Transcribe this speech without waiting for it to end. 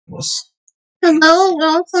Hello,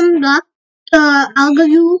 welcome back to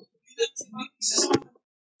Algazu.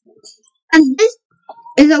 And this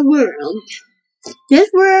is a world. This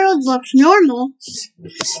world looks normal,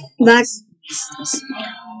 but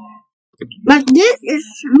this is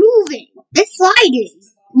moving. It's sliding.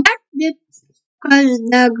 That's because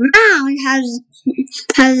the ground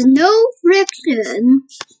has no friction,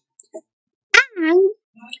 and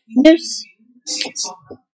this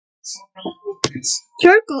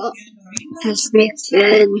circle has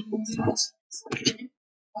friction.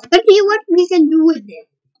 Let's see what we can do with it.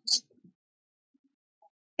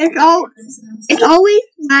 It's always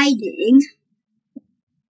sliding.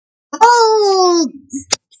 Oh!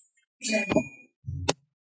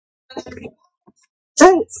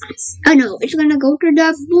 Oh! I know, it's gonna go to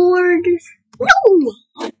the board. No!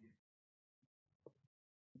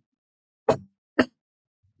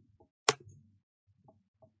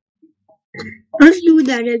 Let's do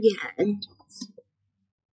that again.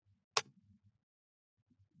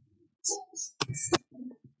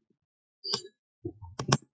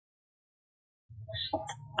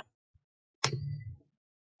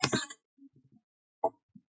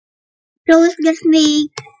 So let's just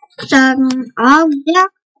make some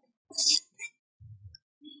objects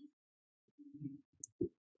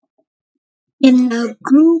in a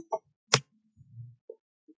group.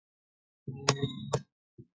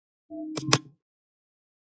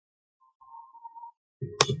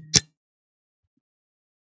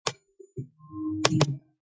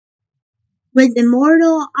 With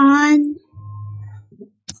Immortal on.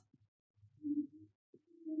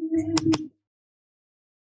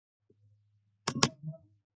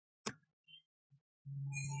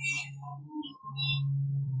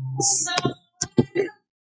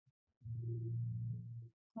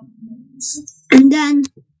 And then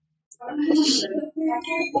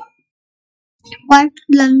watch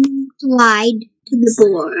them slide to the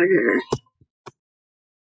border.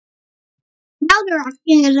 Now they're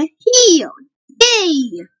acting as a shield.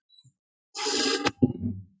 Yay!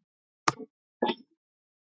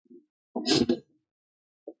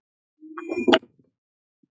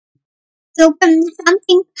 So can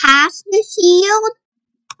something pass the shield?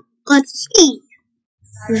 Let's see.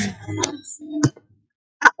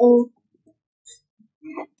 Uh-oh.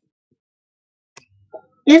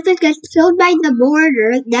 If it gets killed by the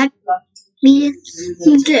border, that means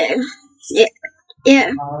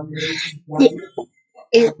it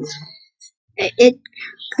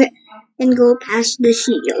can go past the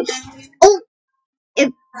shield. Oh,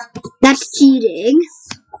 if that's cheating.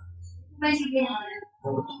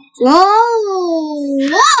 Whoa!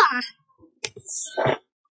 Ah!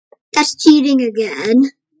 That's cheating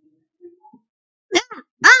again.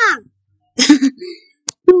 Ah!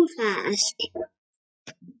 Too fast.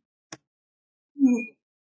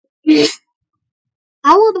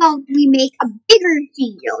 How about we make a bigger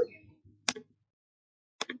shield?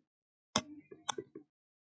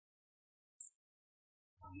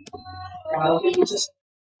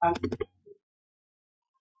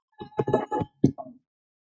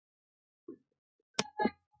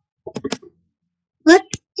 Let's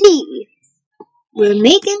see. We're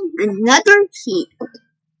making another shield.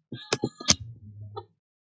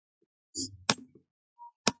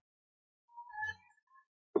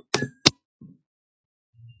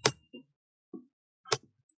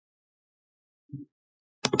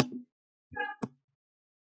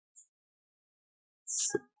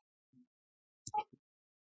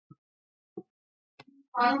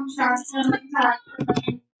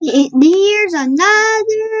 Here's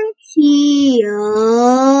another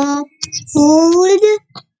shield.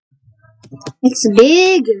 It's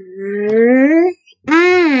bigger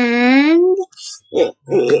and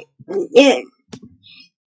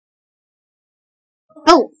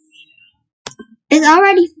oh, it's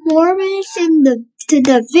already 4 minutes to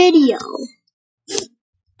the video.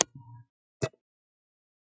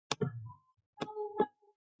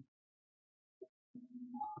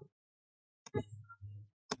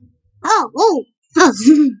 Oh.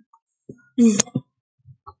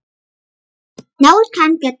 Now it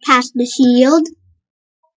can't get past the shield.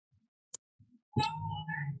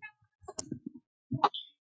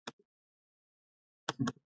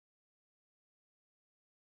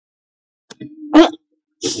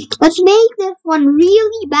 Let's make this one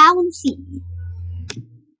really bouncy.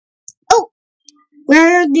 Oh,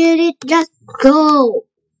 where did it just go?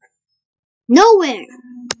 Nowhere.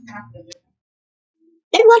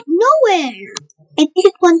 It went nowhere. I think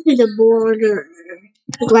it went to the border.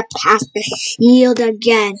 It went past the shield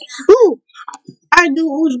again. Ooh, are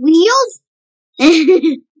those wheels?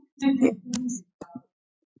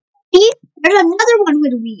 See, there's another one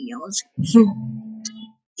with wheels.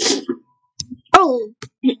 Oh,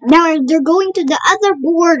 now they're going to the other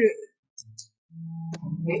border.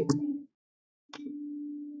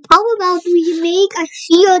 How about we make a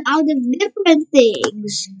shield out of different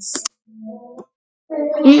things?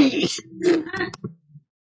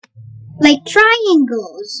 Like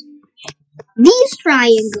triangles. These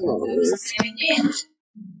triangles.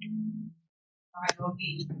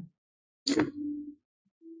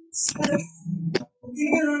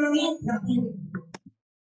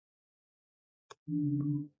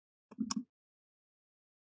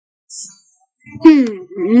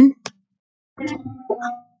 Hmm.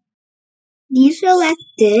 You select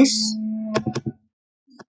this.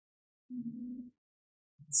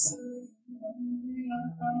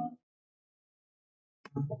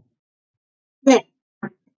 There.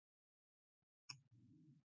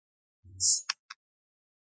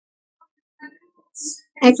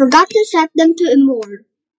 I forgot to set them to immortal.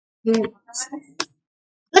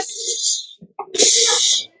 Let's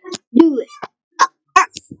do it. Ah.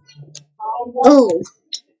 Oh.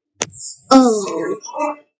 Oh.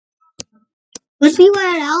 Let's see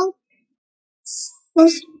what else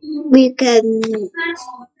we can do.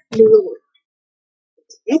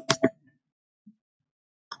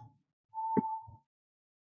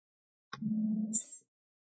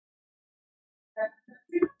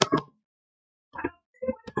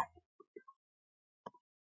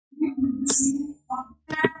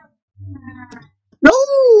 No!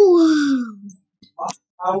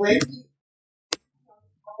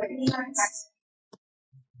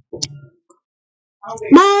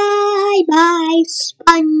 Bye bye,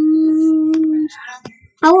 sponge.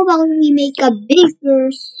 How about we make a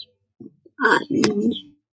bigger sponge?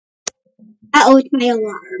 Oh, it's my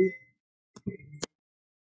alarm.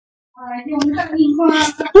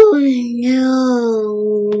 Oh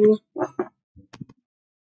no.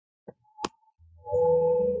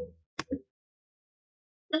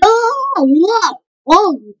 Oh,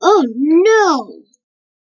 whoa. Oh no.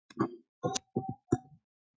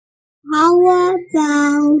 How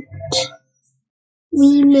about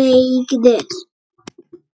we make this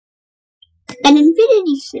an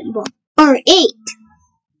infinity symbol or 8?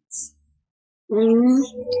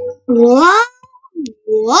 What?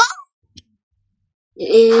 What?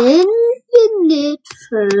 Infinite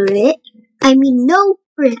friction. I mean, no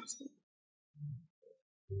friction.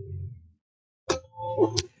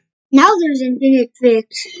 Now there's infinite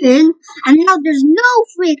friction, and now there's no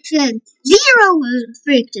friction. Zero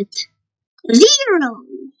friction. Zero.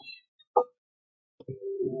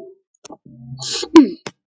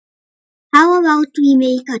 How about we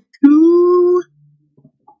make a 2?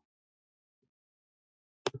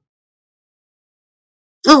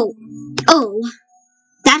 Oh, oh,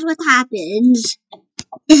 that's what happens.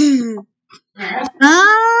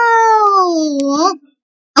 Oh,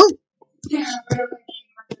 oh,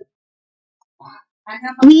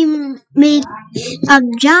 we make a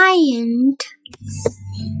giant,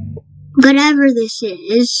 whatever this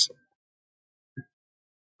is.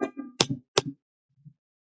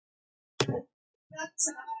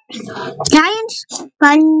 Giant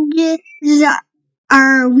sponges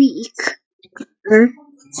are weaker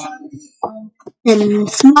than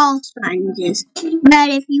small sponges. But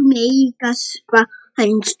if you make a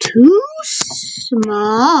sponge too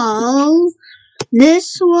small,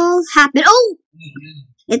 this will happen. Oh!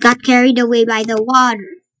 It got carried away by the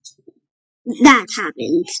water. That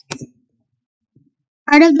happens.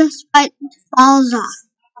 Part of the sponge falls off.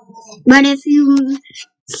 But if you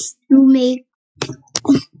make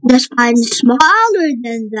the sponge smaller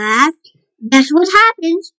than that, guess what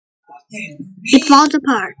happens? It falls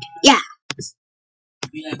apart. Yeah,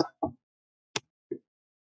 it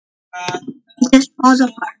just falls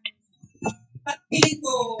apart.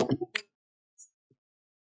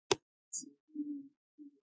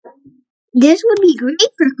 This would be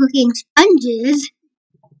great for cooking sponges.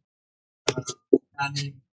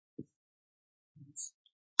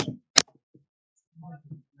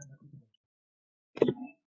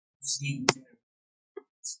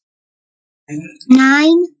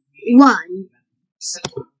 9-1.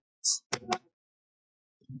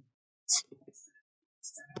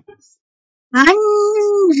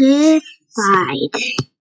 Unzipped.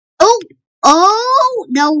 Oh,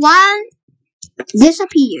 the one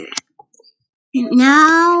disappeared.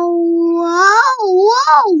 Now,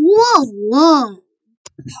 whoa.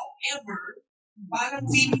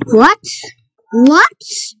 What? What?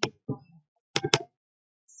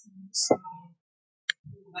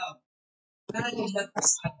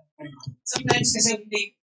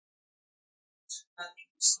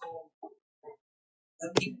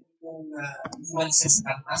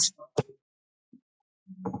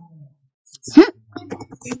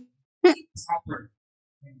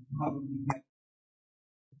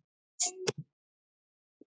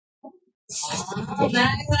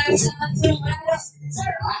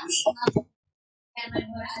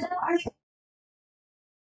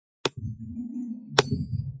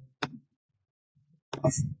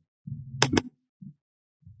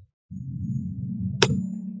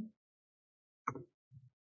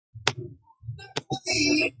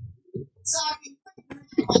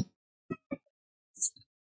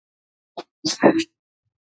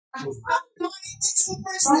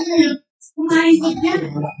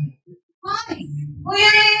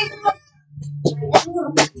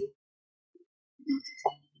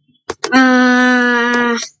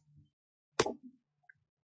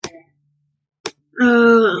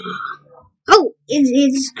 Uh, oh,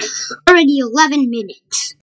 it's already 11 minutes.